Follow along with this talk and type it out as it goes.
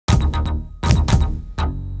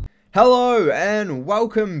Hello and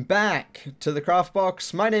welcome back to the craft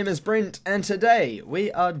box. My name is Brent and today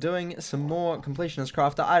we are doing some more completionist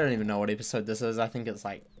crafter. I don't even know what episode this is. I think it's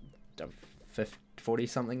like 40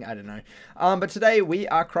 something. I don't know. But today we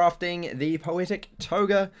are crafting the Poetic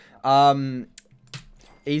Toga.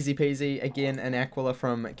 Easy peasy. Again, an Aquila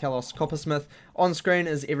from Kalos Coppersmith. On screen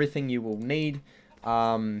is everything you will need.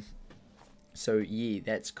 So yeah,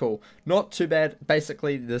 that's cool. Not too bad.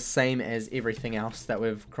 Basically the same as everything else that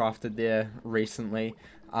we've crafted there recently.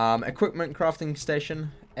 Equipment crafting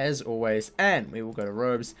station as always, and we will go to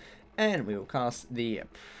robes and we will cast the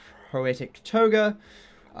Poetic Toga.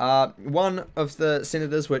 One of the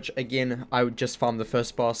senators, which again I would just farm the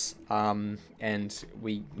first boss, and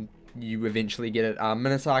you eventually get it.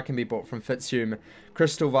 Minotaur can be bought from Fitzhume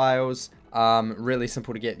crystal vials. Really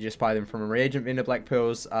simple to get, just buy them from a reagent vendor, black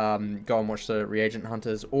pearls. Go and watch the reagent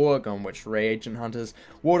hunters, or go and watch reagent hunters.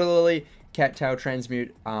 Water lily, cattail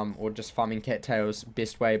transmute, or just farming cattails,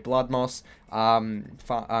 best way. Blood moss,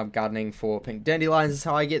 gardening for pink dandelions is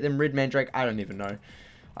how I get them. Red mandrake, I don't even know.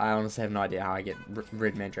 I honestly have no idea how I get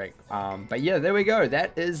red mandrake. But yeah, there we go.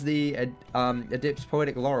 That is the Adept's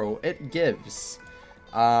Poetic Laurel. It gives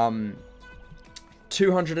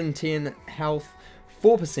 210 health,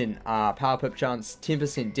 4% power pip chance,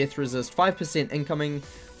 10% death resist, 5% incoming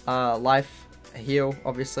life heal,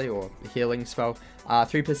 obviously, or healing spell,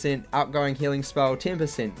 3% outgoing healing spell,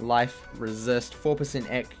 10% life resist,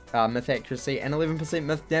 4% myth accuracy, and 11%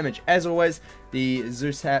 myth damage. As always, the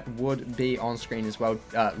Zeus hat would be on screen as well,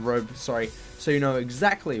 robe, sorry, so you know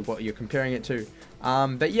exactly what you're comparing it to.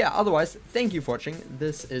 But yeah, otherwise, thank you for watching.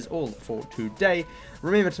 This is all for today.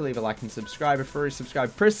 Remember to leave a like and subscribe. If you're already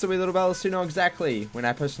subscribed, press the wee little bell so you know exactly when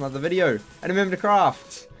I post another video. And remember to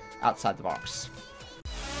craft outside the box.